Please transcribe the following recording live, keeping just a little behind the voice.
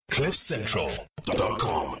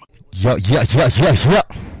CliffCentral.com. Yeah.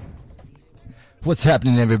 What's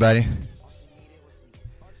happening, everybody?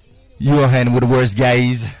 You're hanging with the worst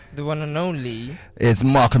guys. The one and only. It's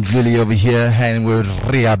Mark and Julie over here, hanging with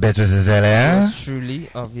Ria Betrezele. Yours truly,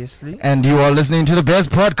 obviously. And you are listening to the best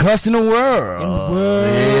podcast in the world.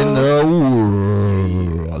 In the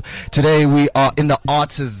world. Today we are in the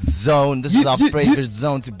artist zone. This is our favorite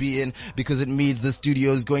zone to be in because it means the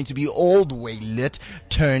studio is going to be all the way lit,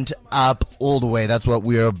 turned up all the way. That's what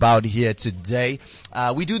we're about here today.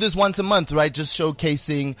 We do this once a month, right? Just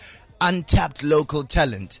showcasing untapped local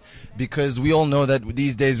talent, because we all know that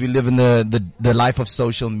these days we live in the life of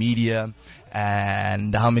social media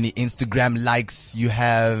and how many Instagram likes you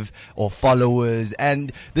have or followers,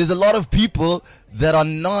 and there's a lot of people that are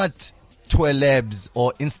not Twelebs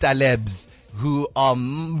or Instalebs who are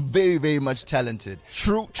very, very much talented.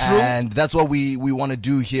 True. And that's what we want to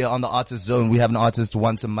do here on the Artist Zone. We have an artist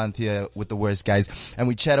once a month here with the worst guys, and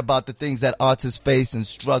we chat about the things that artists face and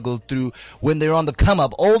struggle through when they're on the come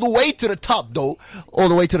up, all the way to the top though, all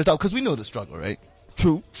the way to the top, because we know the struggle, right?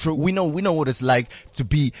 True. We know what it's like to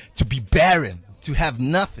be barren, to have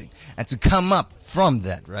nothing, and to come up from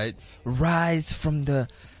that, right? Rise from the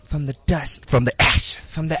dust. From the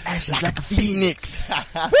ashes. Like a phoenix.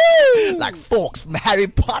 Like Forks from Harry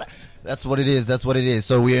Potter. That's what it is.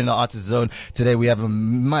 So we're in the Artist Zone. Today we have a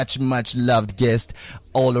much, much loved guest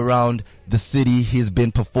all around the city. He's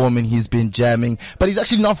been performing, he's been jamming, but he's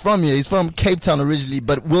actually not from here. He's from Cape Town originally,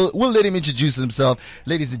 but we'll let him introduce himself.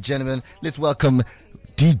 Ladies and gentlemen, let's welcome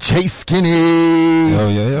DJ Skinny.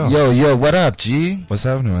 Yo, what up, G? What's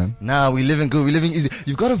happening, man? Nah, we living good. We living easy.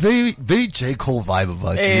 You've got a very, very J. Cole vibe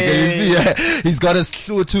about you. Yeah. He's got a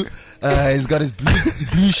suit. He's got his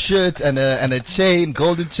blue shirt and a chain,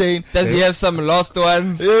 golden chain. Does he have some lost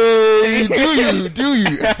ones? Hey, do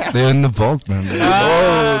you? They're in the vault, man.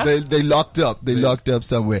 They locked up. They locked up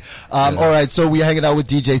somewhere. Alright, so we're hanging out with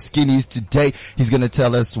DJ Skinnies today. He's gonna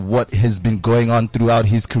tell us what has been going on throughout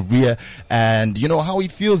his career and, you know, how he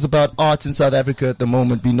feels about art in South Africa at the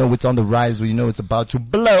moment. We know it's on the rise. We know it's about to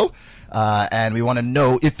blow. And we want to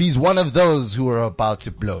know if he's one of those who are about to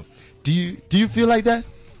blow. Do you feel like that?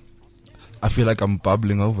 I feel like I'm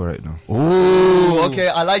bubbling over right now. Oh, okay.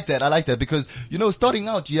 I like that because, you know, starting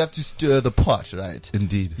out, you have to stir the pot, right?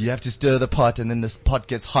 Indeed. You have to stir the pot, and then this pot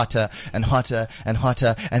gets hotter and hotter and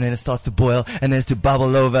hotter, and then it starts to boil, and then it's to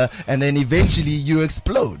bubble over, and then eventually you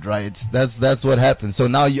explode, right? That's what happens. So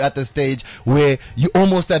now you're at the stage where you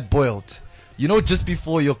almost at boiled. You know, just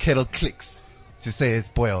before your kettle clicks to say it's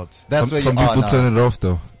boiled. That's where some you are people now. turn it off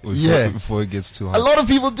though. Yeah. Before it gets too hot. A lot of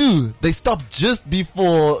people do. They stop just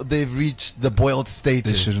before they've reached the boiled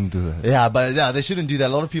status. They shouldn't do that. Yeah, they shouldn't do that.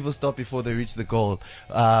 A lot of people stop before they reach the goal.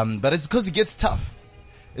 But it's because it gets tough.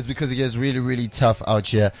 It's because it gets really, really tough out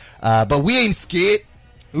here. But we ain't scared.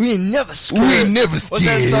 We ain't never scared. What's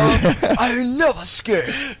that song? I ain't never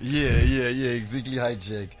scared. Yeah.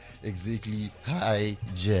 Exactly,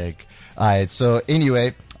 hijack. Alright, so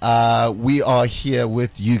anyway, we are here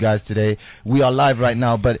with you guys today. We are live right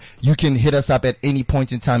now, but you can hit us up at any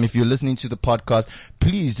point in time. If you're listening to the podcast,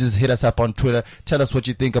 please just hit us up on Twitter. Tell us what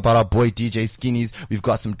you think about our boy DJ Skinnies. We've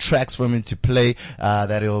got some tracks from him to play,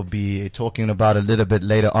 that he'll be talking about a little bit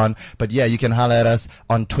later on. But yeah, you can holler at us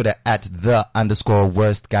on Twitter at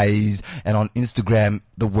 _worst guys, and on Instagram,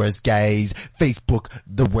 the worst guys, Facebook,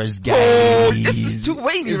 the worst guys. Oh, this is too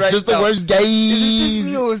wavy right now. It's just the worst guys. This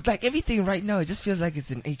feels like everything right now. It just feels like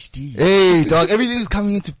it's in HD. Hey, dog, everything is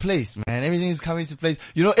coming into place, man. Everything is coming into place.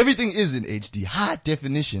 You know, everything is in HD, high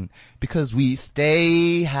definition, because we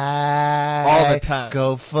stay high all the time.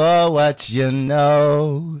 Go for what you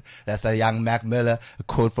know. That's a young Mac Miller, a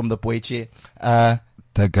quote from the Boyche. That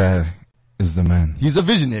guy is the man. He's a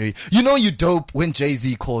visionary. You know you dope when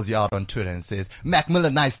Jay-Z calls you out on Twitter and says, Mac Miller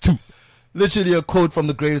nice too. Literally a quote from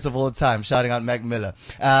the greatest of all time, shouting out Mac Miller.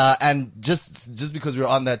 And just because we're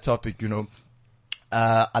on that topic, you know,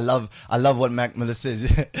 I love what Mac Miller says.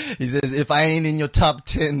 He says, if I ain't in your top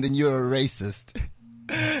 10, then you're a racist.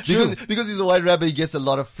 Because he's a white rapper, he gets a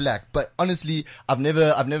lot of flack. But honestly, I've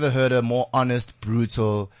never heard a more honest,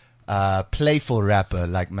 brutal, playful rapper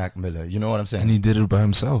like Mac Miller. You know what I'm saying? And he did it by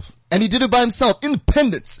himself.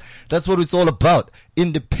 Independence. That's what it's all about.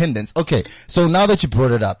 Independence. Okay. So now that you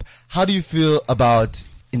brought it up, how do you feel about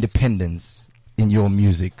independence in your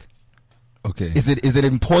music? Okay. Is it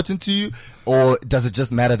important to you, or does it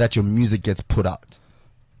just matter that your music gets put out?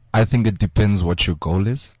 I think it depends what your goal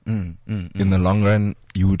is. In the long run,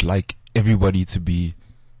 you would like everybody to be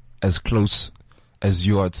as close as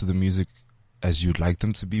you are to the music as you'd like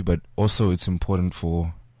them to be, but also it's important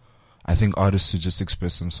for I think artists should just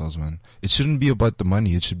express themselves, man. It shouldn't be about the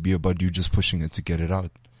money. It should be about you just pushing it to get it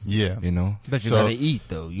out. Yeah. You know? But you gotta eat,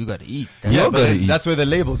 though. You gotta eat. Yeah, but that's where the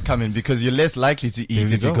labels come in, because you're less likely to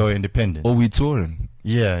eat if you go independent. Or we touring.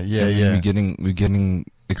 Yeah. We're getting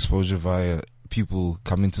exposure via people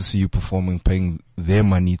coming to see you performing, paying their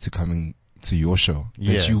money to coming to your show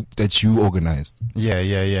that you organized. Yeah.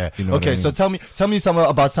 You know Okay, what I so mean? tell me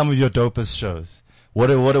about some of your dopest shows. What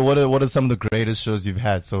are some of the greatest shows you've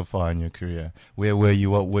had so far in your career? Where were you?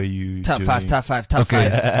 What were you Top doing? five.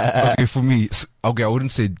 Okay, for me, I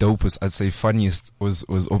wouldn't say dopest. I'd say funniest was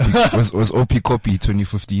OP Copy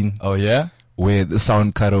 2015. Oh yeah? Where the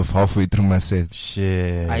sound cut off halfway through my set.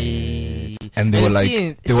 Shit. And there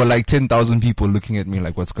were like 10,000 people looking at me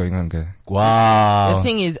like, what's going on, guy? Wow. The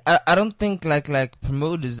thing is, I don't think like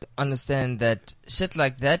promoters understand that shit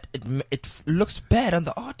like that. It looks bad on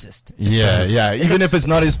the artist. Yeah. Even if it's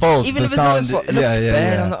not his fault. Even if it's not his fault, it looks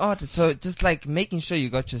bad on the artist. So just like making sure you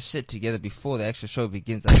got your shit together before the actual show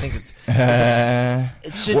begins. I think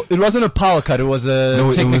it wasn't a power cut. It was a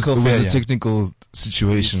technical it was failure. a technical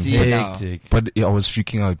situation. Hectic. But I was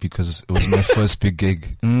freaking out because it was my first big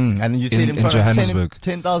gig. And you stayed in front Johannesburg. of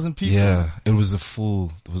 10,000 people. Yeah, it was a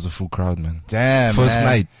full crowd, man. Damn. First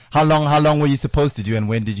night. How long were you supposed to do, and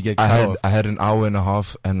when did you get cut off? I had an hour and a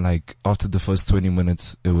half, and like after the first 20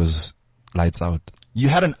 minutes, it was lights out. You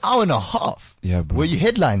had an hour and a half. Yeah, bro. Were you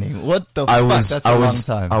headlining? What the fuck? That's I a was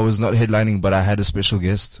long time. I was not headlining, but I had a special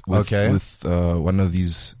guest with one of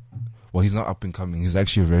these. Well, he's not up and coming. He's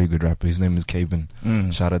actually a very good rapper. His name is Caven.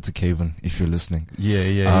 Shout out to Caven if you're listening.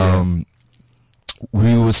 Yeah.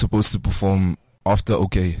 We were supposed to perform after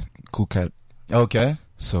Cool Cat. Okay.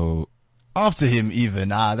 So after him, even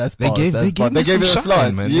that's they gave it a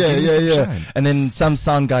slot, man. Yeah. And then some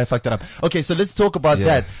sound guy fucked it up. Okay, so let's talk about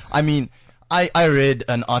that. I mean, I read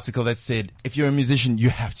an article that said if you're a musician, you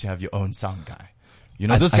have to have your own sound guy. You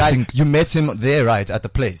know, this guy, you met him there, right, at the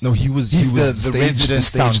place. No, he's the resident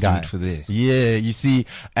sound guy for there. Yeah, you see,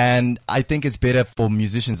 and I think it's better for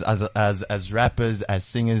musicians as rappers, as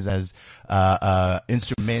singers, as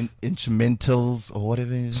instrumentals or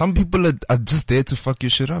whatever it is. Some people are just there to fuck your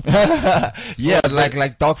shit up. Yeah,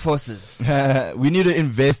 like Dark Forces. We need to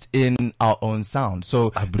invest in our own sound. So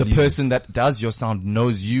the person that does your sound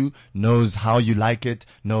knows you, knows how you like it,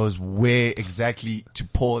 knows where exactly to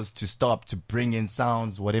pause, to stop, to bring in sound.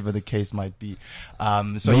 Whatever the case might be.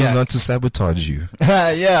 Knows not to sabotage you.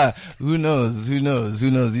 Yeah. Who knows?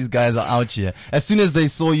 These guys are out here. As soon as they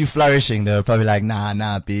saw you flourishing, they were probably like,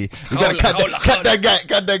 nah, B. We gotta cut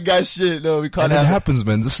that guy shit. No, we can't. And it happens,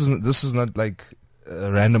 man. This is not like a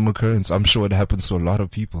random occurrence. I'm sure it happens to a lot of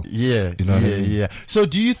people. Yeah. You know what I mean? Yeah. So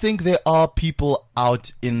do you think there are people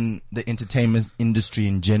out in the entertainment industry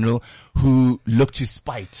in general who look to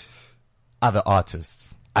spite other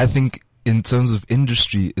artists? I think in terms of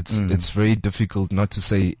industry, it's very difficult not to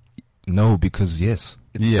say no, because yes,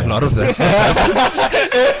 a lot of that stuff happens.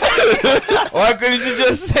 Why couldn't you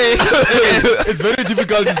just say? It's very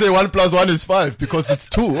difficult to say 1 + 1 is 5 because it's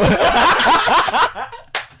 2.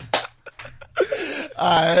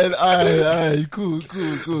 Alright, cool.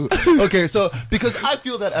 Okay, so because I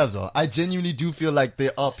feel that as well. I genuinely do feel like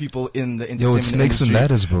there are people in the entertainment snakes industry and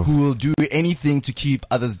ladders, bro, who will do anything to keep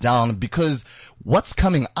others down, because what's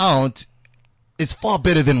coming out is far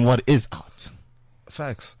better than what is out.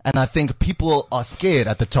 Facts. And I think people are scared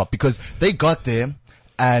at the top because they got there,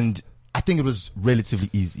 and I think it was relatively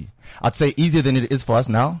easy. I'd say easier than it is for us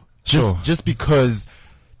now. Just because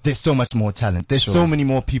there's so much more talent. There's so many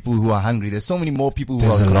more people who are hungry. There's so many more people who are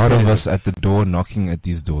There's a lot of us at the door knocking at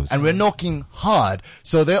these doors. And we're knocking hard.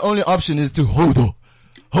 So their only option is to hold the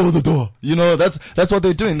door. You know, that's what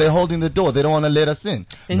they're doing. They're holding the door. They don't want to let us in.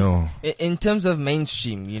 In terms of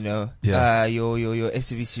mainstream, you know, Yeah. Your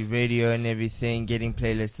SABC radio and everything, getting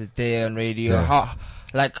playlisted there on radio. Yeah.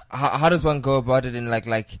 How does one go about it? And like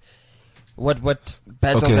what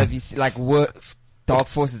battles have you seen? Like what Dark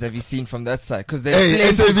Forces have you seen from that side? Because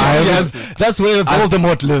SABC that's where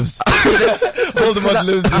Voldemort lives. Voldemort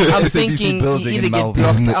lives in the I'm SABC thinking building either in get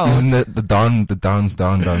Melbourne. blocked out. Isn't it the down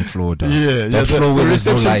floor? Down? Yeah, that floor where the there's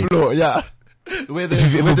no reception light. floor, yeah. Where If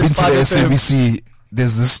you've ever been to the SABC,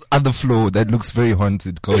 there's this other floor that looks very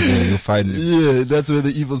haunted. Go there, you'll find it. Yeah, that's where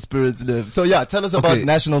the evil spirits live. So yeah, tell us about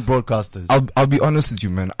national broadcasters. I'll be honest with you,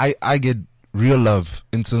 man. I get real love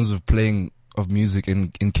in terms of playing of music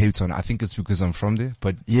in Cape Town. I think it's because I'm from there,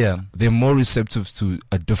 but yeah, they're more receptive to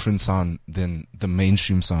a different sound than the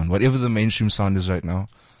mainstream sound. Whatever the mainstream sound is right now,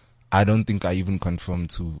 I don't think I even conform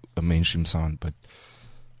to a mainstream sound, but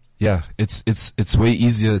yeah, it's way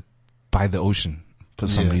easier by the ocean for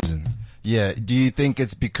some reason. Yeah. Do you think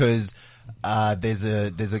it's because there's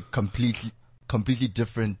a completely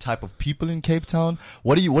different type of people in Cape Town.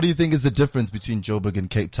 What do you think is the difference between Joburg and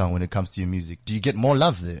Cape Town when it comes to your music? Do you get more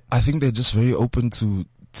love there? I think they're just very open to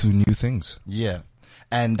new things. Yeah.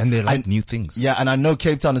 And they like new things. Yeah, and I know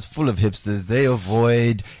Cape Town is full of hipsters. They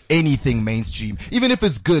avoid anything mainstream. Even if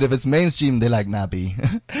it's good, if it's mainstream, they're like, nah, B.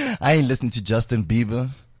 I ain't listening to Justin Bieber.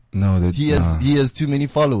 No, he has too many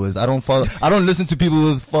followers. I don't listen to people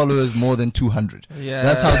with followers more than 200. Yeah.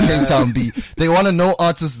 That's how Cape Town be. They want to know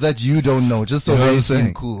artists that you don't know, just so they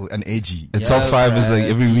seem cool and edgy. The top 5 is like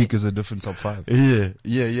every week is a different top 5.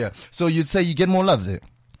 Yeah. So you'd say you get more love there?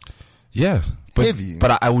 Yeah.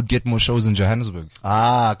 But I would get more shows in Johannesburg.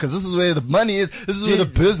 Cause this is where the money is. This is where the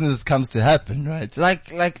business comes to happen, right?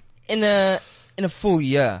 Like in a full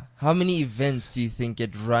year, how many events do you think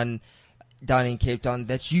get run down in Cape Town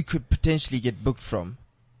that you could potentially get booked from?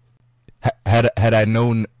 Had I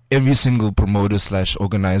known every single promoter /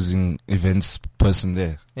 organizing events person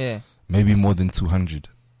there, maybe more than 200.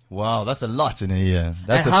 Wow, that's a lot in a year.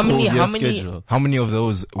 That's and a full year schedule. How many of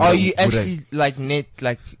those are you actually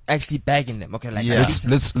actually bagging them? Okay, let's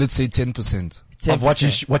say 10%. Of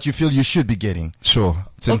what you feel you should be getting. Sure,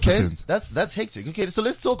 10%. Okay, that's hectic. Okay, so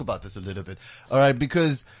let's talk about this a little bit. All right,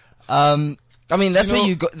 because I mean, that's where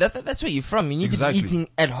you go. That's where you're from. You need to be eating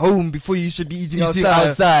at home before you should be eating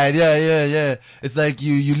outside. Yeah. It's like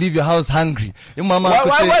you leave your house hungry. Your mama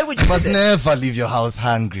why would you must never leave your house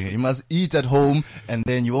hungry. You must eat at home, and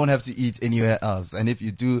then you won't have to eat anywhere else. And if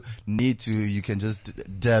you do need to, you can just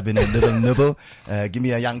dab in a little nibble. Give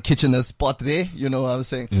me a young Kitchener spot there. You know what I'm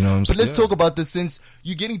saying? You know what I'm saying? But let's talk about this. Since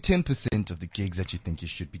you're getting 10% of the gigs that you think you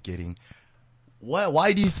should be getting,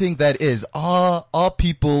 why do you think that is? Are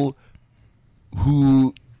people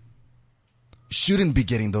who shouldn't be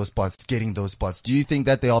getting those spots? Do you think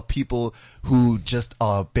that there are people who just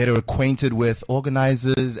are better acquainted with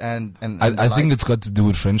organizers and I think it's got to do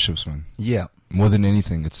with friendships, man. Yeah. More than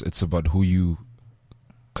anything, it's about who you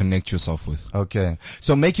connect yourself with. Okay.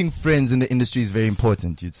 So making friends in the industry is very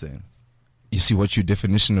important, you'd say. You see, what your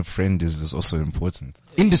definition of friend is also important.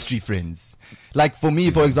 Industry friends. Like for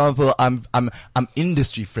me, for example, I'm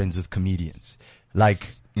industry friends with comedians.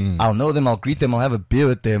 Like, I'll know them, I'll greet them, I'll have a beer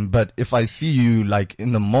with them, but if I see you like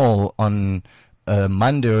in the mall on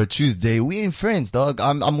Monday or Tuesday, we ain't friends, dog.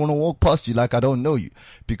 I'm gonna walk past you like I don't know you,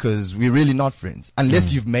 because we're really not friends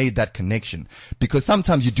unless you've made that connection. Because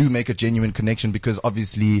sometimes you do make a genuine connection, because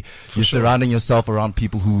obviously you're surrounding yourself around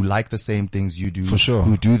people who like the same things you do,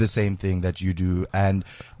 who do the same thing that you do, and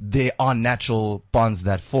there are natural bonds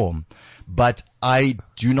that form. But I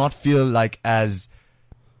do not feel like as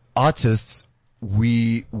artists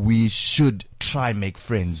we should try make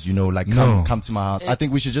friends, you know, like come to my house. I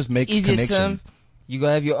think we should just make connections. You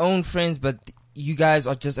gotta have your own friends, but you guys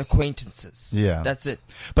are just acquaintances. Yeah. That's it.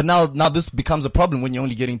 But now this becomes a problem when you're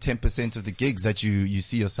only getting 10% of the gigs that you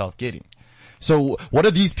see yourself getting. So what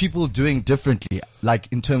are these people doing differently, like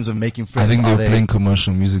in terms of making friends? I think they're playing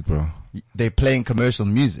commercial music, bro. They're playing commercial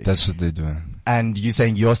music. That's what they're doing. And you're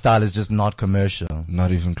saying your style is just not commercial?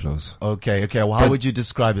 Not even close. Okay. Well, how would you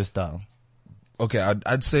describe your style? Okay,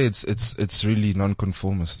 I'd say it's really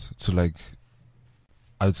non-conformist to, like,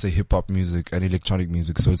 I would say hip hop music and electronic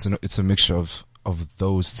music. So it's a mixture of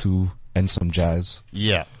those two and some jazz.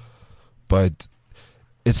 Yeah. But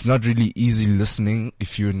it's not really easy listening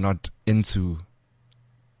if you're not into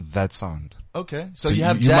that sound. Okay. So you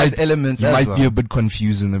have jazz elements as well. You might be a bit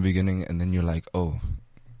confused in the beginning, and then you're like, oh.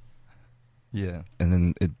 Yeah. And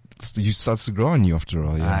then it starts to grow on you after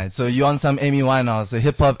all. Yeah. Alright, so you're on some Amy Winehouse, a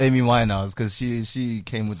hip hop Amy Winehouse, because she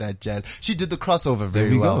came with that jazz. She did the crossover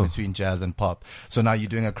very well between jazz and pop. So now you're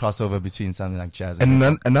doing a crossover between something like jazz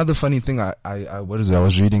and another funny thing I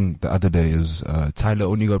was reading the other day is Tyler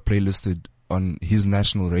only got playlisted on his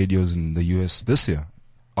national radios in the US this year,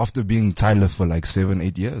 after being Tyler for like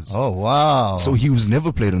 7-8 years. Oh wow. So he was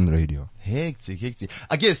never played on the radio. Hectic.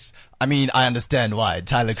 I understand why.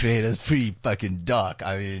 Tyler Creator is pretty fucking dark.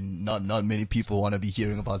 I mean, not many people want to be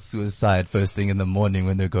hearing about suicide first thing in the morning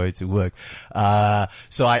when they're going to work.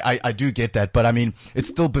 So I do get that. But I mean, it's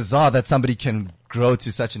still bizarre that somebody can grow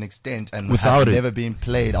to such an extent and have never been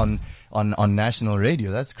played on national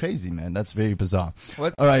radio. That's crazy, man. That's very bizarre.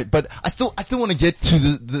 What? All right. But I still want to get to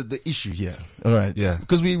the issue here. All right. Yeah.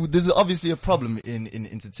 Because there's obviously a problem in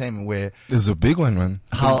entertainment where there's a big one, man.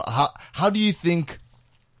 How do you think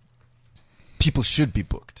people should be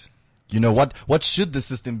booked? You know, what should the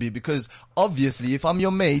system be? Because obviously if I'm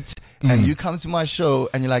your mate and you come to my show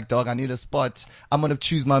and you're like, dog, I need a spot, I'm going to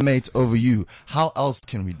choose my mate over you. How else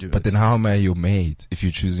can we do it? But then how am I your mate if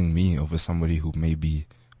you're choosing me over somebody who may be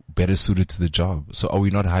better suited to the job? So are we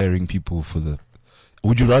not hiring people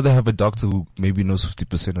would you rather have a doctor who maybe knows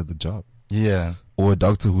 50% of the job? Yeah. Or a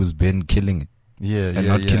doctor who's been killing it? Yeah, and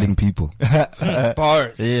not killing people.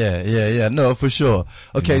 Bars. Yeah. No, for sure.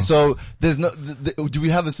 Okay, so there's no. Do we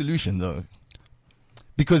have a solution though?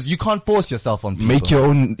 Because you can't force yourself on people. Make your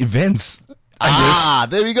own events.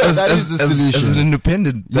 There we go. That is the solution. As an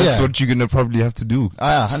independent, that's what you're gonna probably have to do.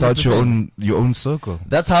 Start your own circle.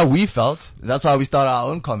 That's how we felt. That's how we started our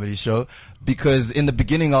own comedy show. Because in the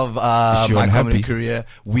beginning of my comedy career,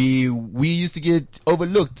 we used to get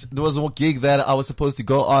overlooked. There was a gig that I was supposed to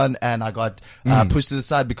go on, and I got pushed to the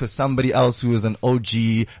side because somebody else who was an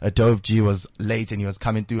OG, a dope G, was late, and he was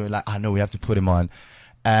coming through, and like, I know we have to put him on.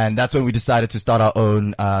 And that's when we decided to start our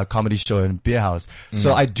own comedy show in Beer House.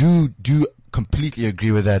 So I do completely agree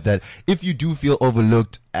with that if you do feel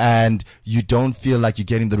overlooked and you don't feel like you're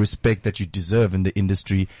getting the respect that you deserve in the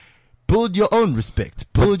industry, build your own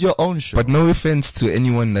respect. Build your own show. But no offense to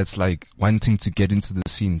anyone that's like wanting to get into the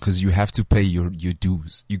scene, because you have to pay your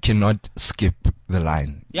dues. You cannot skip the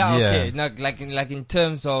line. Yeah. Okay. Now, like in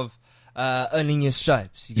terms of earning your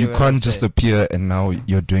stripes. You can't just appear and now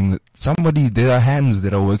you're doing there are hands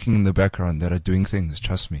that are working in the background that are doing things.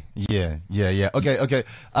 Trust me. Yeah. Okay.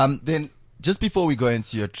 Then just before we go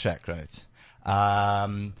into your track, right?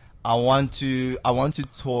 I want to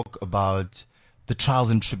talk about the trials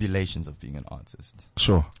and tribulations of being an artist.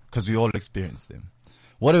 Sure. Because we all experience them.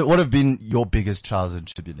 What have been your biggest trials and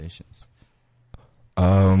tribulations?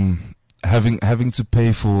 Having to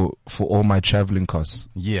pay for all my traveling costs.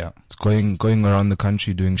 Yeah. Going around the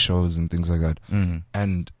country doing shows and things like that.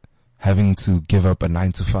 And having to give up a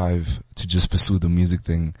 9 to 5 to just pursue the music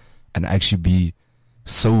thing and actually be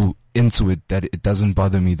so into it that it doesn't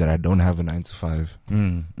bother me that I don't have a 9 to 5.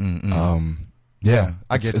 Yeah,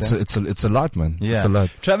 I get that. It's a lot, man. Yeah. It's a lot.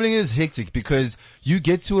 Traveling is hectic because you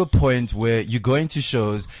get to a point where you're going to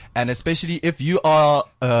shows, and especially if you are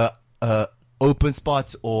open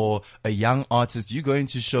spot or a young artist, you go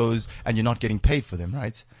into shows and you're not getting paid for them,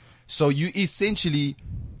 right? So you essentially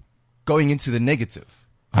going into the negative.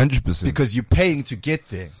 100%. Because you're paying to get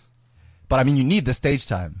there. But I mean, you need the stage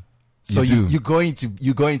time. So you're going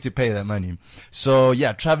to pay that money. So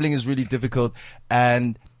yeah, traveling is really difficult,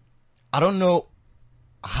 and I don't know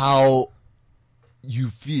how you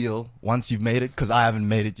feel once you've made it, because I haven't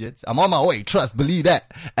made it yet. I'm on my way, believe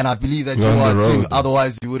that. And I believe that you are too.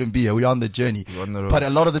 Otherwise you wouldn't be here. We're on the journey. But a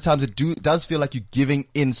lot of the times it does feel like you're giving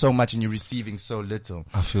in so much and you're receiving so little.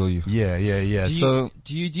 I feel you. Yeah. Do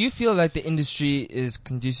you feel like the industry is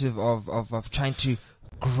conducive of trying to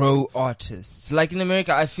grow artists? Like in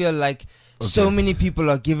America, I feel like so many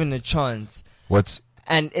people are given a chance.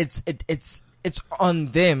 And it's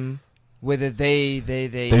on them whether they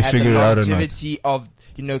have the longevity of,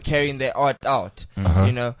 carrying their art out,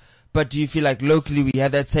 But do you feel like locally we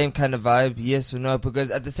have that same kind of vibe? Yes or no?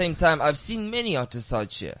 Because at the same time, I've seen many artists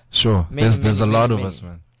out here. Sure. There's a lot of us,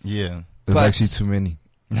 man. Yeah. There's actually too many.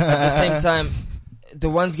 At the same time, the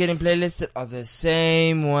ones getting playlisted are the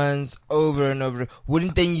same ones over and over.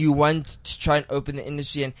 Wouldn't then you want to try and open the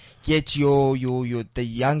industry and get the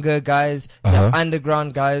younger guys, the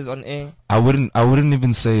underground guys on air? I wouldn't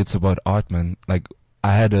even say it's about art, man. Like,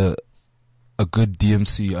 I had a good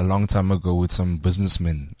DMC a long time ago with some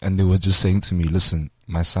businessmen, and they were just saying to me, listen,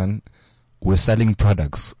 my son, we're selling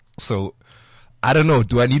products. So I don't know.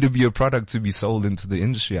 Do I need to be a product to be sold into the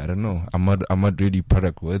industry? I don't know. I'm not really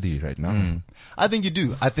product worthy right now. I think you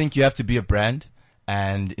do. I think you have to be a brand,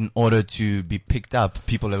 and in order to be picked up,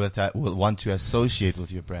 people will want to associate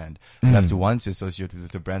with your brand. You have to want to associate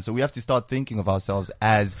with the brand. So we have to start thinking of ourselves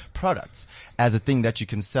as products, as a thing that you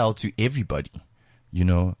can sell to everybody,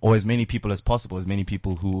 or as many people as possible, as many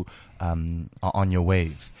people who are on your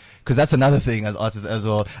wave. Because that's another thing as artists as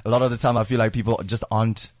well. A lot of the time I feel like people just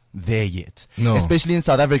aren't there yet. No. Especially in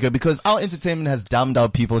South Africa, because our entertainment has dumbed our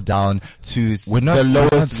people down to the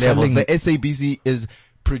lowest levels. The SABC is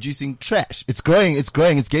producing trash. It's growing, it's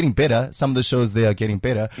getting better. Some of the shows there are getting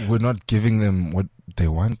better. We're not giving them what they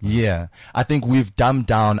want. Yeah. I think we've dumbed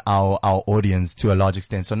down our audience to a large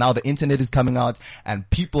extent. So now the internet is coming out and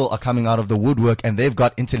people are coming out of the woodwork, and they've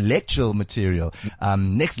got intellectual material,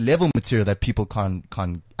 next level material that people can't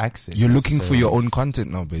access. You're looking for your own content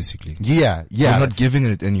now, basically. Yeah. You're not giving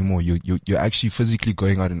it anymore. You're actually physically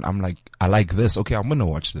going out and I'm like, I like this. Okay, I'm gonna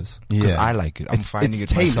watch this because I like it. I'm finding it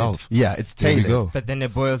tailored. Myself. Yeah, it's tailored. There we go. But then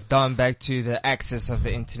it boils down back to the access of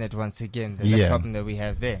the internet once again. The problem that we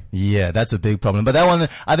have there. Yeah, that's a big problem. But that one,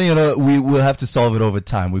 I think, we will have to solve it over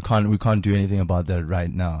time. We can't do anything about that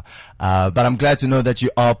right now. But I'm glad to know that you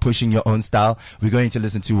are pushing your own style. We're going to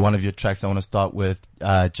listen to one of your tracks. I want to start with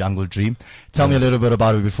Jungle Dream. Tell me a little bit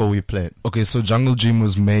about it before we play it. Okay, so Jungle Dream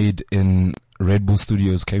was made in Red Bull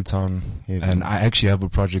Studios, Cape Town. And I actually have a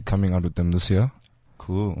project coming out with them this year.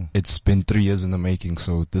 Cool. It's been 3 years in the making,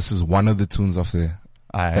 so this is one of the tunes off there.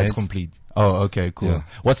 That's complete. Oh, okay, cool. Yeah.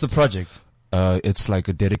 What's the project? It's like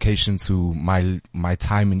a dedication to my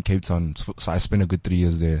time in Cape Town. So I spent a good 3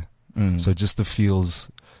 years there. So just the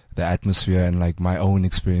feels, the atmosphere, and like my own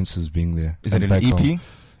experiences being there. Is it an EP? Home.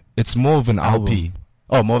 It's more of an album. LP.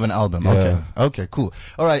 Oh, more of an album. Yeah. Okay, cool.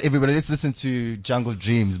 All right, everybody, let's listen to Jungle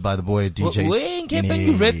Dreams by the boy DJ. Where in Cape Town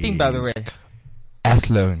you rapping, by the way?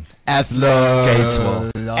 Athlone.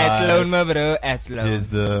 Gateswell. Athlone, my bro. Athlone. Here's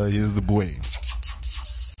the boy.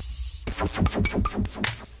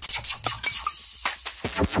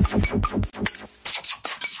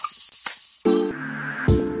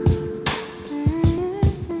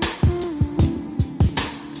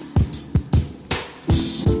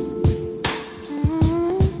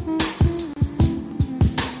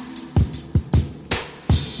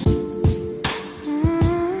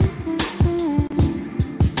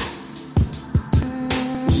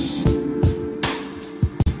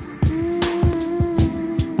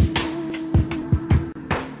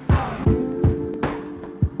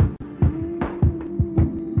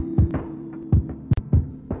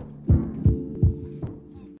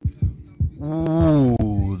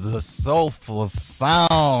 Soulful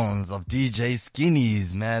sounds of DJ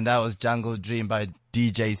Skinnies, man. That was Jungle Dream by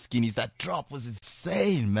DJ Skinnies. That drop was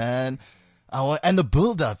insane, man. And the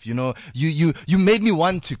build up, you know, you made me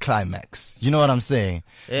want to climax. You know what I'm saying?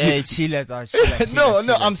 Hey, chill it. No,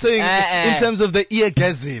 I'm saying in terms of the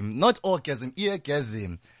eargasm, not orgasm,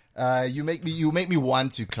 eargasm. You make me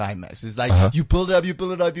want to climax. It's like you build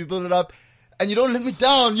it up. And you don't let me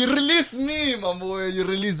down. You release me, my boy. You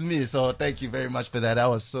release me. So thank you very much for that. That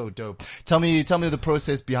was so dope. Tell me the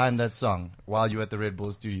process behind that song while you were at the Red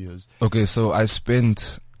Bull Studios. Okay, so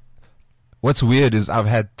what's weird is I've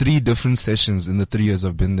had 3 different sessions in the 3 years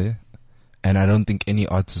I've been there. And I don't think any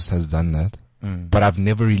artist has done that. But I've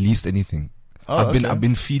never released anything. I've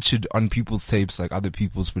been featured on people's tapes, like other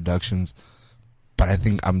people's productions. But I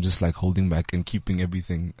think I'm just like holding back and keeping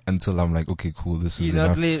everything until I'm like, okay, cool, this is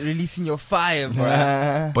enough. You're not releasing your fire,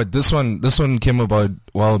 bro. But this one came about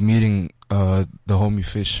while meeting the homie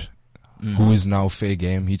Fish, who is now Fair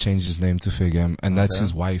Game. He changed his name to Fair Game, and that's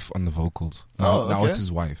his wife on the vocals. Now it's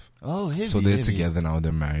his wife. Oh, heavy. So they're together now.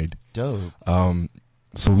 They're married. Dope.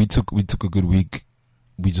 So we took a good week.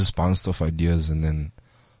 We just bounced off ideas, and then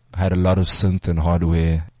had a lot of synth and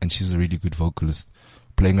hardware. And she's a really good vocalist,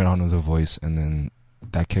 playing around with her voice, and then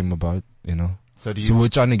that came about, you know. So we're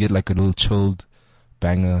trying to get like a little chilled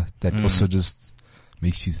banger that also just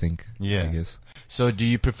makes you think. Yeah. I guess. So do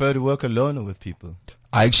you prefer to work alone or with people?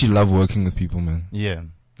 I actually love working with people, man. Yeah.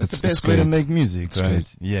 That's the best way to make music, it's right?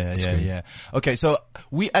 Great. Yeah. Okay, so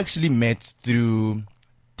we actually met through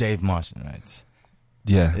Dave Martian, right?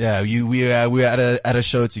 Yeah. Yeah, we were at a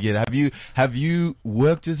show together. Have you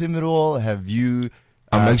worked with him at all? Have you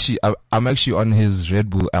I'm actually on his Red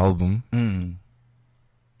Bull album.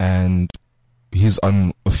 And he's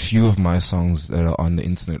on a few of my songs that are on the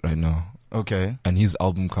internet right now. Okay. And his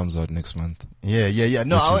album comes out next month. Yeah.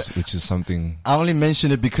 No, which is something. I only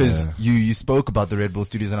mentioned it because you spoke about the Red Bull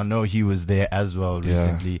Studios, and I know he was there as well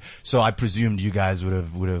recently. Yeah. So I presumed you guys would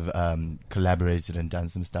have collaborated and done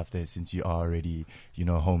some stuff there, since you are already, you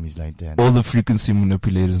know, homies like that. All the frequency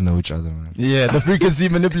manipulators know each other, man. Yeah, the frequency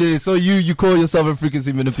manipulators. So you call yourself a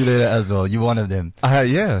frequency manipulator as well. You're one of them.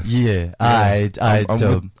 Yeah. Yeah.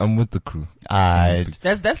 I'm with the crew.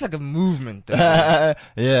 That's like a movement.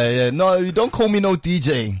 Yeah. No, you don't call me no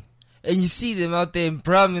DJ. And you see them out there in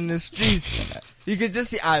Brum in the streets. You can just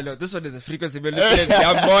see, no, this one is a frequency manipulator.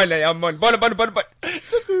 I'm on.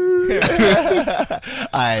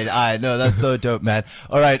 I know, that's so dope, man.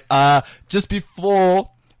 Alright, just before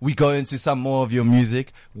we go into some more of your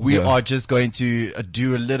music, we are just going to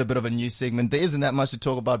do a little bit of a new segment. There isn't that much to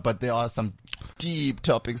talk about, but there are some deep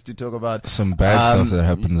topics to talk about. Some bad stuff that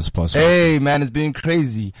happened this past week. Hey, man, it's been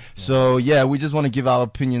crazy. Yeah. So, yeah, we just want to give our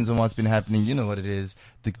opinions on what's been happening. You know what it is.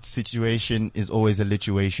 The situation is always a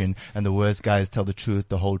lituation, and the worst guys tell the truth,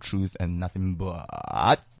 the whole truth, and nothing but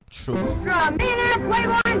truth. Extra, millionaire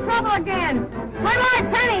Playboy in trouble again.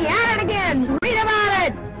 Playboy Penny at it again. Read about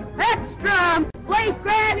it. Extra, place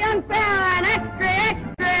grab young fella and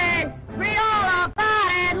extra. Read all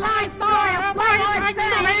about it. Life story of Playboy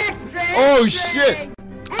Penny extra. Oh shit!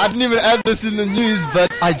 I didn't even add this in the news,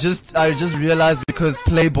 but I just realized, because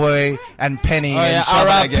Playboy and Penny and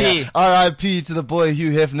R.I.P. R.I.P. to the boy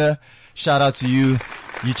Hugh Hefner. Shout out to you.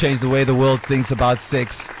 You changed the way the world thinks about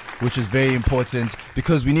sex, which is very important,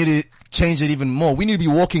 because we need to change it even more. We need to be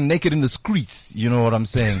walking naked in the streets. You know what I'm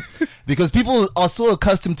saying? Because people are so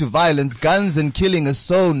accustomed to violence. Guns and killing is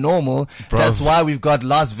so normal. Bruv. That's why we've got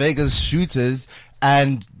Las Vegas shooters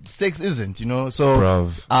and sex isn't, you know?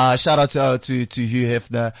 So, shout out to Hugh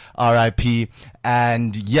Hefner, RIP.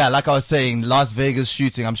 And yeah, like I was saying, Las Vegas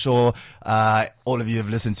shooting, I'm sure, all of you have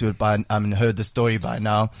listened to it heard the story by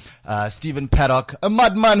now. Stephen Paddock, a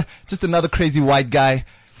madman, just another crazy white guy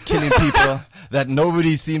killing people that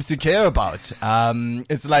nobody seems to care about.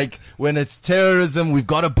 It's like when it's terrorism, we've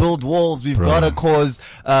got to build walls. We've got to cause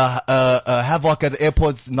havoc at the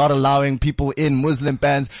airports, not allowing people in, Muslim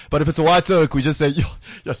bans. But if it's a white Turk, we just say,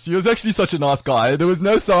 yes, he was actually such a nice guy. There was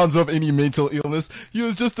no signs of any mental illness. He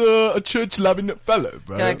was just a church-loving fellow,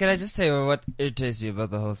 bro. Can I just say what irritates me about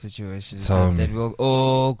the whole situation? That we'll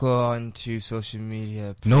all go on to social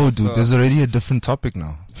media. No, dude, there's already a different topic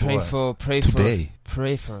now. Pray for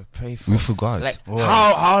We forgot. Like,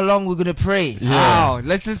 how long we're gonna pray? Yeah. How?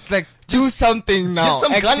 Let's just do something now.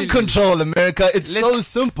 Get some gun control, America. It's so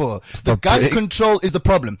simple. The gun control is the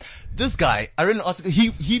problem. This guy, I read an article,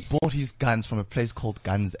 he bought his guns from a place called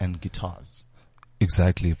Guns and Guitars.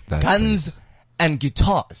 Exactly. Guns and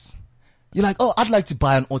Guitars. You're like, oh, I'd like to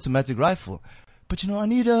buy an automatic rifle. But I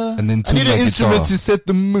need an instrument to set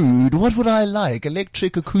the mood. What would I like?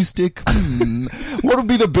 Electric, acoustic? What would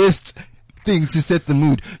be the best thing to set the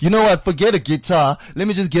mood? You know what? Forget a guitar. Let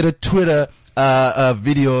me just get a Twitter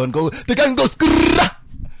video and go. The gun goes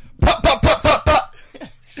pop pop pop pop pop.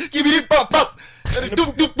 Skibidi pop pop. And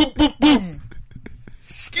boom boom boom boom boom.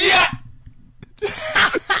 Skia.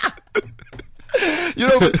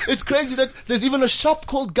 It's crazy that there's even a shop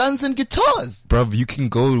called Guns and Guitars. Bruv, you can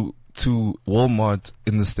go to Walmart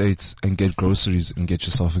in the States and get groceries and get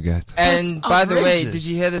yourself a gat. And by the way, did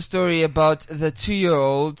you hear the story about the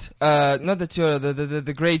 2-year-old, not the 2-year-old,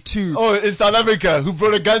 the grade 2? Oh, in South Africa, who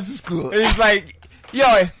brought a gun to school. And he's like,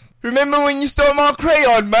 yo, remember when you stole my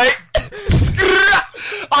crayon, mate?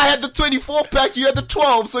 I had the 24 pack, you had the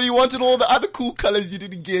 12, so you wanted all the other cool colors you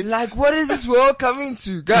didn't get. Like, what is this world coming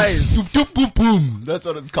to, guys? Boom, boom, boom, boom. That's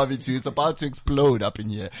what it's coming to. It's about to explode up in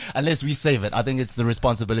here. Unless we save it. I think it's the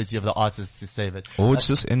responsibility of the artists to save it. Oh, it's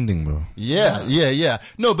just ending, bro. Yeah.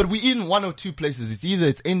 No, but we're in one or two places. It's either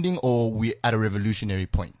it's ending or we're at a revolutionary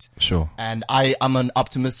point. Sure. And I'm an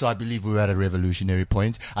optimist, so I believe we're at a revolutionary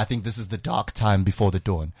point. I think this is the dark time before the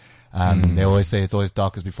dawn. They always say it's always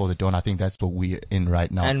darkest before the dawn. I think that's what we're in right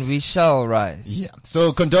now. And we shall rise. Yeah.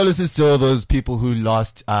 So condolences to all those people who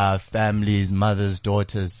lost families, mothers,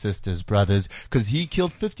 daughters, sisters, brothers, because he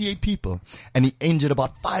killed 58 people and he injured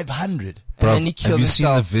about 500. Bro, and then he killed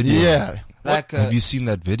himself. Have you seen the video? Yeah. Have you seen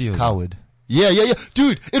that video? Coward. Yeah.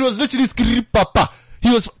 Dude, it was literally papa.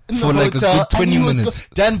 He was in the for like hotel, a good 20 minutes.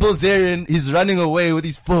 Dan Bilzerian, he's running away with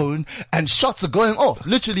his phone and shots are going off.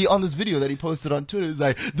 Literally on this video that he posted on Twitter, he's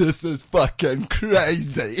like, this is fucking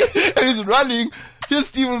crazy. And he's running. Here's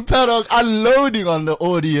Stephen Paddock unloading on the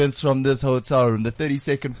audience from this hotel room, the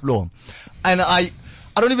 32nd floor. And I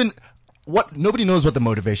don't even, nobody knows what the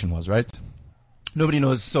motivation was, right? Nobody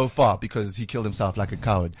knows so far because he killed himself like a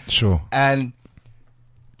coward. Sure. And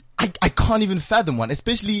I can't even fathom one,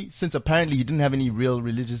 especially since apparently he didn't have any real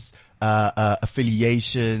religious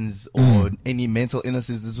affiliations or any mental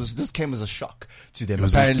illnesses. This came as a shock to them.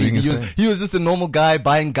 Apparently he was just a normal guy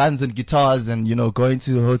buying guns and guitars and going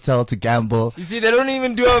to a hotel to gamble. You see, they don't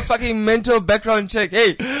even do a fucking mental background check.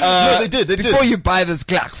 Hey, no, they did. Before you buy this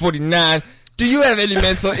Glock 49, do you have any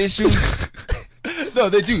mental issues? No,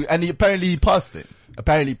 they do, and he passed it.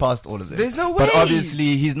 Apparently passed all of this. There's no way. But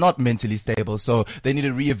obviously he's not mentally stable, so they need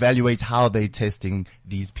to reevaluate how they're testing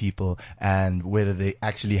these people and whether they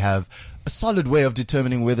actually have a solid way of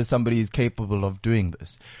determining whether somebody is capable of doing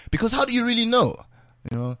this. Because how do you really know?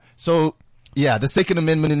 So yeah, the Second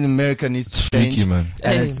Amendment in America needs to change. Freaky, man.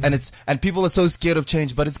 And people are so scared of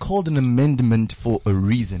change, but it's called an amendment for a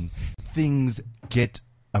reason. Things get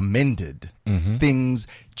amended. Things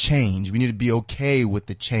change. We need to be okay with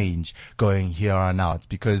the change going here on out,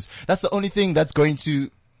 because that's the only thing that's going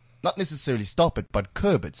to not necessarily stop it, but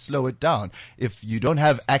curb it, slow it down. If you don't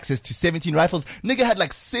have access to 17 rifles, nigga had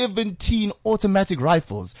like 17 automatic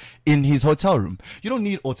rifles in his hotel room. You don't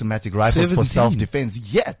need automatic rifles for self-defense.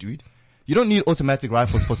 Yeah, dude. You don't need automatic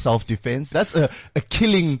rifles for self-defense. That's a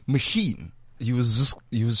killing machine. He was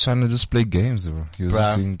trying to just play games, bro. He was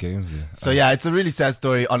just doing games there. So yeah, it's a really sad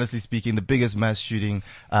story, honestly speaking. The biggest mass shooting,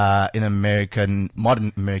 in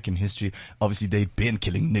modern American history. Obviously, they'd been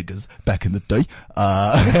killing niggas back in the day.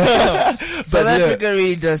 South Africa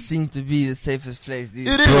really does seem to be the safest place these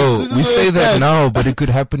days. Bro, we say that now, but it could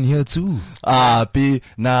happen here too. Nah, we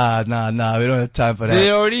don't have time for that.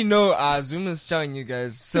 They already know, Zuma's chowing you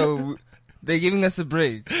guys, so they're giving us a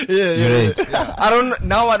break. Yeah. I don't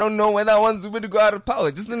know whether I want Zuma to go out of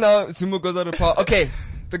power. Just now, Zuma goes out of power. Okay,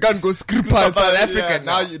 the gun goes screw South Africa.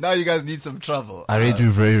 Now you guys need some trouble. I read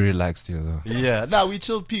you very relaxed here though. Yeah, we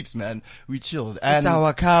chilled peeps, man. We chilled. And it's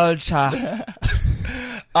our culture.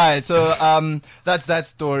 Alright, so, that's that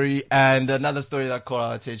story. And another story that caught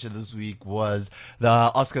our attention this week was the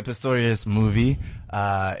Oscar Pistorius movie.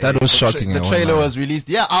 That was shocking. The trailer was released.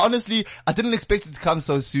 Yeah, I didn't expect it to come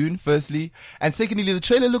so soon, firstly. And secondly, the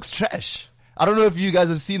trailer looks trash. I don't know if you guys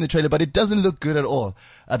have seen the trailer, but it doesn't look good at all.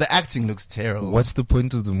 The acting looks terrible. What's the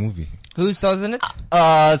point of the movie? Who stars in it?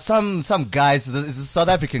 Some guys. It's a South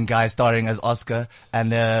African guy starring as Oscar,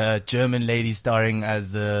 and a German lady starring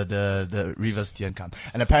as the Riva Steenkamp.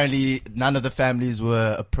 And apparently, none of the families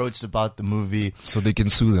were approached about the movie, so they can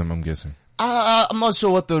sue them, I'm guessing. I'm not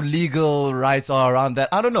sure what the legal rights are around that.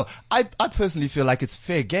 I don't know. I personally feel like it's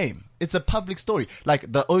fair game. It's a public story.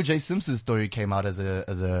 Like the O.J. Simpson story came out as a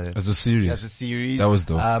series. As a series. That was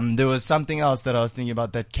dope. There was something else that I was thinking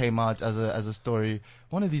about that came out as a story.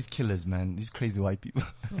 One of these killers, man. These crazy white people.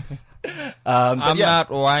 I'm not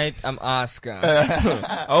white. I'm Oscar.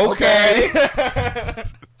 Okay.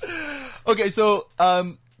 Okay. So,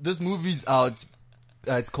 this movie's out.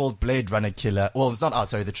 It's called Blade Runner Killer. Well, it's not out.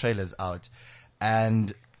 Sorry, the trailer's out.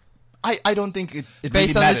 And I don't think it based really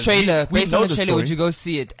on matters. the trailer. We Based know on the trailer, story. would you go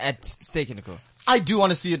see it at Steak and Co? I do want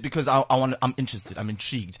to see it because I'm interested. I'm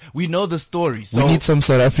intrigued. We know the story. So we need some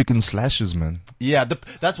South African slashes, man. Yeah,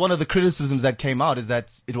 that's one of the criticisms that came out, is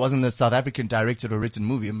that it wasn't a South African directed or written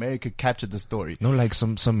movie. America captured the story. No, like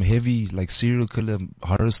some heavy, like serial killer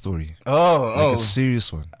horror story. Oh, a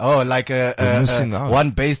serious one. Oh, like missing out. One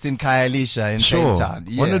based in Khayelitsha in Cape Town.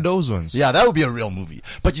 Yeah. One of those ones. Yeah, that would be a real movie.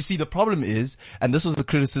 But you see, the problem is, and this was the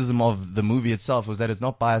criticism of the movie itself, was that it's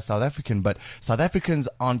not by a South African, but South Africans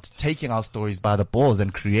aren't taking our stories by the balls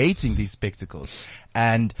and creating these spectacles.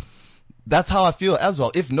 And that's how I feel as well.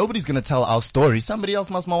 If nobody's going to tell our story, somebody else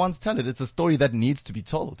must once tell it. It's a story that needs to be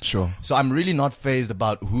told. Sure. So I'm really not fazed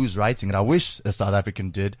about who's writing it. I wish a South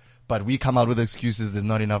African did, but we come out with excuses. There's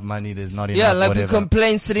not enough money. There's not enough whatever. We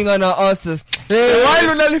complain sitting on our asses. Hey, why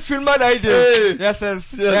don't you film my idea? Yes. As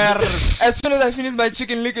soon as I finish my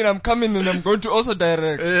chicken licking, I'm coming and I'm going to also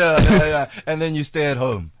direct. Yeah. And then you stay at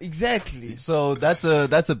home. Exactly. So that's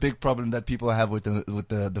a big problem that people have with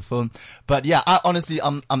the film. But yeah,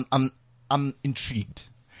 I'm intrigued.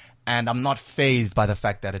 And I'm not fazed by the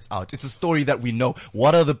fact that it's out. It's a story that we know.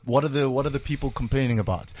 What are the people complaining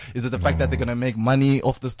about? Is it the fact that they're gonna make money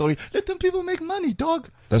off the story? Let them people make money, dog.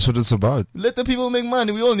 That's what it's about. Let the people make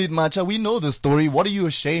money. We all need matcha. We know the story. What are you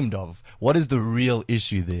ashamed of? What is the real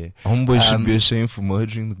issue there? Homeboy should be ashamed for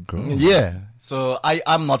murdering the girl. Yeah. So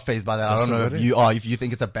I'm not fazed by that. I don't know if you are. If you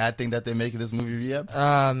think it's a bad thing that they're making this movie, Rehab.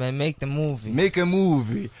 Man, make the movie. Make a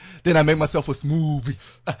movie. Then I make myself a smoothie.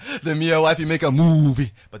 Then me and wifey make a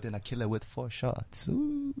movie. But then I kill her with 4 shots.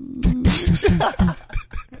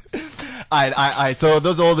 Alright. So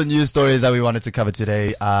those are all the news stories that we wanted to cover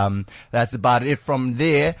today. That's about it from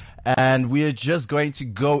there. And we're just going to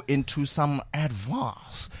go into some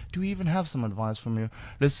advice. Do we even have some advice from you?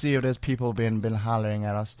 Let's see if there's people been hollering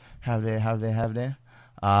at us. Have they?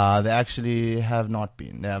 They actually have not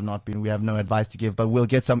been. They have not been. We have no advice to give, but we'll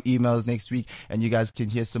get some emails next week, and you guys can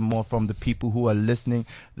hear some more from the people who are listening,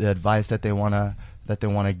 the advice that they wanna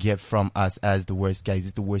get from us as the worst guys.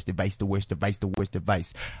 It's the worst advice.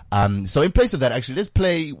 So in place of that, actually, let's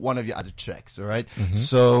play one of your other tracks, alright? Mm-hmm.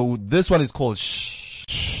 So this one is called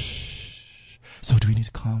Shh. So do we need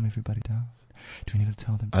to calm everybody down? Do we need to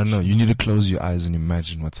tell them? I don't know. You need to close your eyes and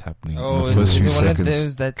imagine what's happening in the first few seconds. It's one of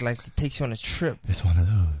those that like takes you on a trip. It's one of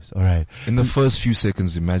those. All right. In the first few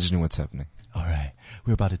seconds, imagining what's happening. All right.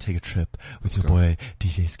 We're about to take a trip with your boy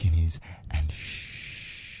DJ Skinnies and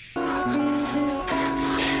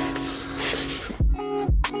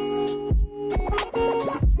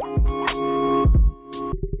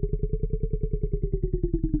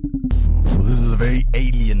This is a very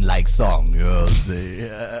alien-like song, you know what I'm saying?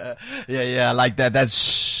 Yeah, I like that. That's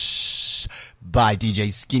Shh by DJ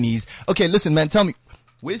Skinnies. Okay, listen, man, tell me,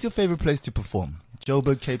 where's your favorite place to perform?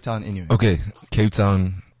 Joburg, Cape Town, anyway. Okay, Cape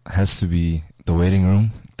Town has to be the waiting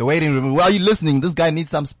room. The waiting room. While you're listening, this guy needs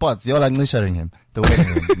some spots. You're like sharing him. The waiting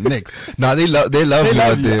room. Next. No, they love you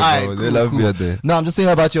out there, bro. They love you out there. No, I'm just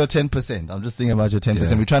thinking about your 10%. Yeah.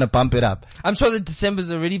 We're trying to bump it up. I'm sure that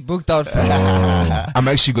December's already booked out for I'm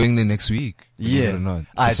actually going there next week. Yeah. Or not,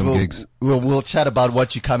 Alright, some gigs. We'll chat about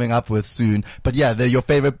what you're coming up with soon. But yeah, they're your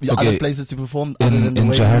favorite other places to perform other than the in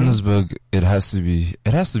waiting Johannesburg. It has to be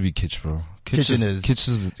Kitsch, bro. Kitchen is it's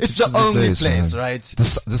the only place, man. right?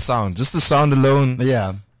 The sound, just the sound alone.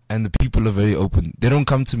 Yeah. And the people are very open. They don't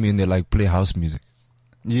come to me and they're like, play house music.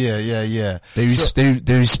 Yeah. They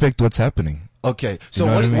respect what's happening. Okay. So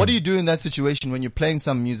what do you do in that situation when you're playing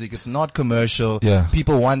some music? It's not commercial. Yeah.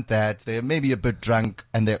 People want that. They're maybe a bit drunk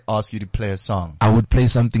and they ask you to play a song. I would play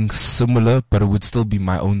something similar, but it would still be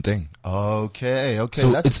my own thing. Okay.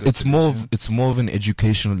 So it's more of an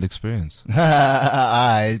educational experience.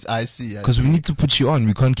 I see. Because we need to put you on.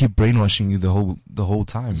 We can't keep brainwashing you the whole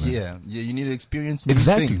time. Man. Yeah. You need to experience new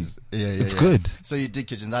exactly. things. It's good. So you did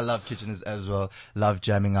Kitchens. I love Kitchens as well. Love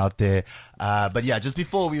jamming out there. But yeah, just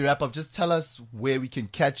before we wrap up, just tell us where we can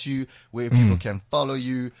catch you, where people can follow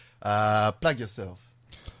you. Plug yourself.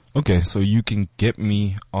 Okay, so you can get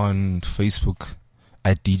me on Facebook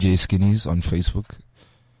at DJ Skinnies on Facebook.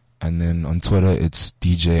 And then on Twitter, it's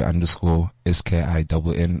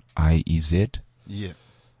DJ_SKINNIEZ. Yeah.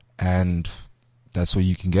 And that's where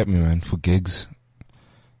you can get me, man, for gigs.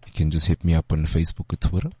 You can just hit me up on Facebook or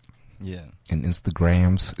Twitter. Yeah. And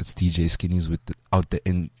Instagrams, it's DJ Skinnies with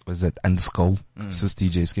underscore? It's just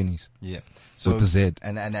DJ Skinnies. Yeah. So with the Z.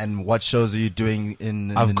 And what shows are you doing in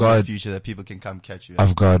the near future that people can come catch you at?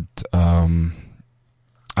 I've got,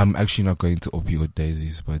 I'm actually not going to Opioid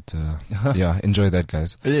Daisies, but, yeah, enjoy that,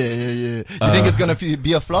 guys. Yeah. You think it's gonna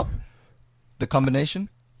be a flop? The combination?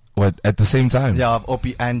 What, at the same time? Yeah, of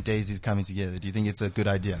Opie and Daisies coming together. Do you think it's a good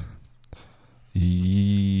idea?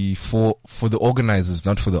 For the organizers,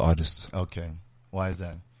 not for the artists. Okay. Why is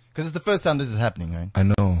that? Because it's the first time this is happening, right? I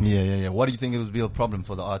know. Yeah. What do you think it would be a problem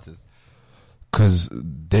for the artists? Cause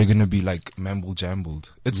they're gonna be like mamble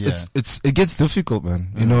jambled. It gets difficult,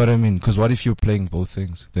 man. You know what I mean? Cause what if you're playing both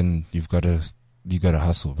things? Then you gotta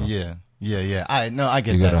hustle, bro. Yeah. I get that.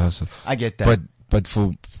 You gotta hustle. I get that. But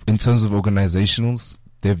in terms of organizationals,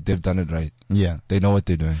 they've done it right. Yeah. They know what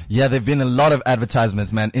they're doing. Yeah, there've been a lot of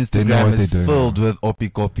advertisements, man. Instagram is filled with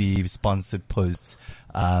Opie sponsored posts.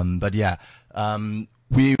 But yeah,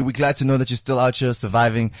 we're glad to know that you're still out here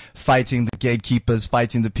surviving, fighting the gatekeepers,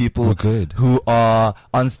 fighting the people who are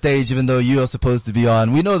on stage, even though you are supposed to be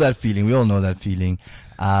on. We know that feeling. We all know that feeling.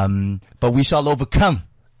 But we shall overcome.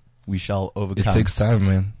 It takes time,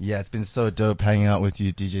 man. Yeah, it's been so dope hanging out with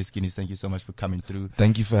you, DJ Skinnies. Thank you so much for coming through.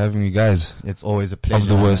 Thank you for having me, guys. It's always a pleasure. Of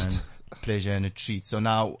the worst. A pleasure and a treat. So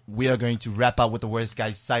now we are going to wrap up with the Worst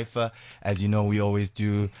Guys Cypher, as you know we always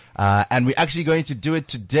do. And we're actually going to do it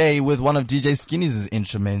today with one of DJ Skinnies'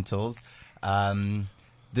 instrumentals.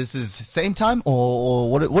 This is same time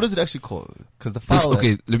or what is it actually called? Because the file.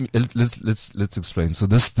 Let's explain. So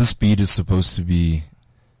this beat is supposed to be.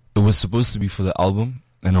 It was supposed to be for the album.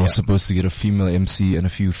 And I was supposed to get a female MC and a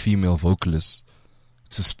few female vocalists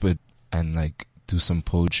to spit and like do some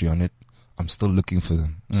poetry on it. I'm still looking for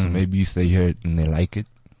them. So maybe if they hear it and they like it.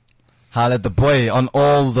 Holla at the boy on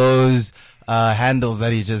all those handles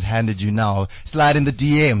that he just handed you now. Slide in the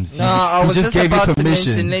DMs. No, I was just gave about you to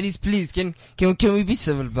permission. mention, ladies, please, can we be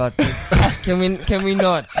civil about this? Can we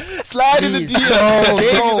not? Slide please. in the DMs. He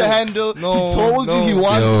gave you the handle. No, he told you he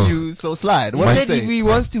wants you, so slide. What he said he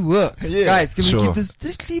wants to work. Yeah. Guys, can we keep this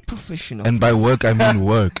strictly professional? And by work, I mean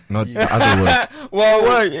work, not other work. Well,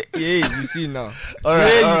 work. Yeah, you see now. All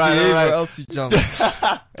right. Or else you jump.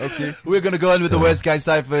 Okay. We're gonna go on with the Worst Guy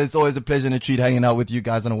Cypher. It's always a pleasure and a treat hanging out with you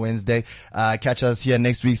guys on a Wednesday. Catch us here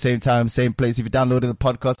next week, same time, same place. If you downloaded the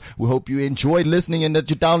podcast, we hope you enjoyed listening and that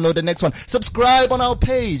you download the next one. Subscribe on our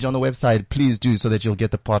page on the website. Please do, so that you'll get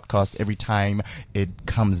the podcast every time it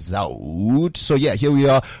comes out. So yeah, here we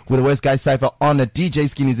are with the Worst Guy Cypher on a DJ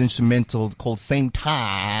Skinny's instrumental called Same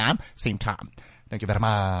Time. Same Time. Thank you very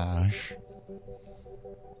much.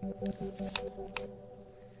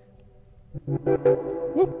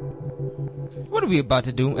 What are we about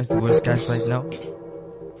to do as the Worst Guys right now?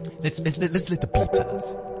 Let's let the beat tell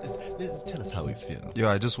us. Tell us how we feel. Yo,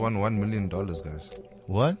 I just won $1 million, guys.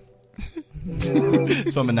 What?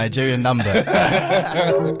 It's from a Nigerian number.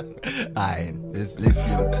 Alright, let's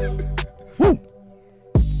hear it. Woo!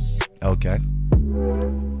 Okay.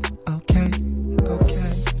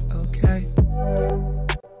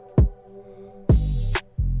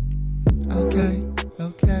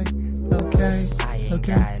 I ain't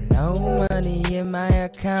got no money in my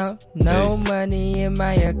account, no money in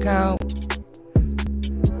my account.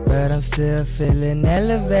 But but I'm still feeling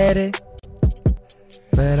elevated.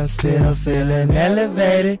 But I'm still feeling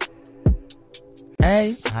elevated.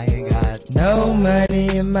 Hey, I ain't got no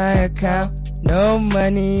money in my account. No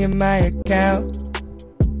money in my account.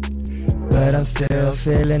 But I'm still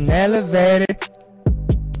feeling elevated.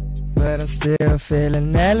 But I'm still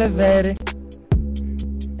feeling elevated.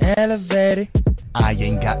 Elevated. I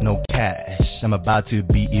ain't got no cash, I'm about to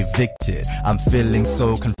be evicted. I'm feeling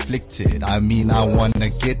so conflicted, I mean I wanna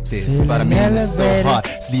get this, but I mean it's so hard,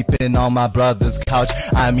 sleeping on my brother's couch.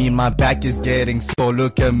 I mean my back is getting sore,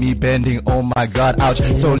 look at me bending, oh my god, ouch.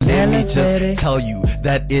 So let me just tell you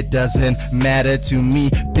that it doesn't matter to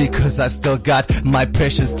me, because I still got my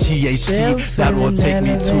precious THC that will take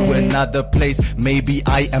me to another place. Maybe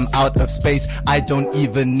I am out of space, I don't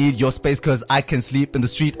even need your space, cause I can sleep in the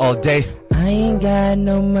street all day. I ain't got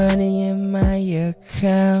no money in my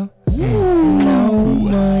account. No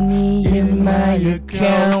money in my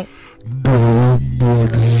account. No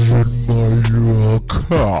money in my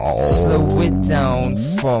account. Slow it down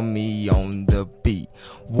for me on the beat.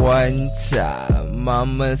 One time,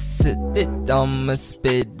 I'ma sit it, I'ma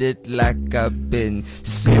spit it like I've been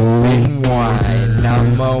sipping wine.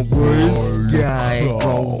 I'm a worst guy,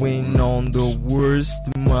 going on the worst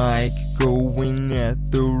mic, going at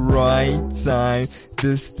the right time.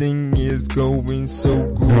 This thing is going so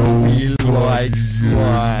groovy like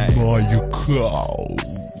slime. My account.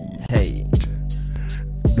 Hey.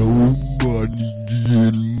 No money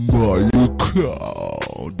in my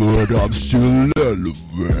account, but I'm still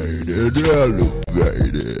elevated.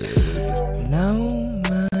 No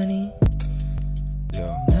money.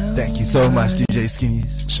 Yeah. Thank you so much, DJ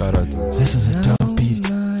Skinnies. Shout out. This is a dope beat.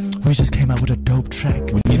 We just came out with a dope track.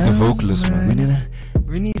 We need the vocalist, man.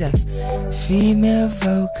 We need a female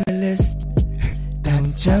vocalist.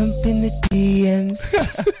 Don't jump in the DMs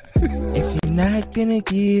if you're not gonna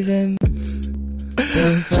give him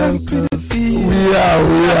the vocals. We are.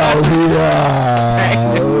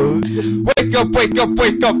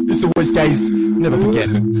 Wake up. It's the worst, guys. Never forget.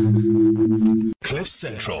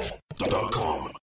 CliffCentral.com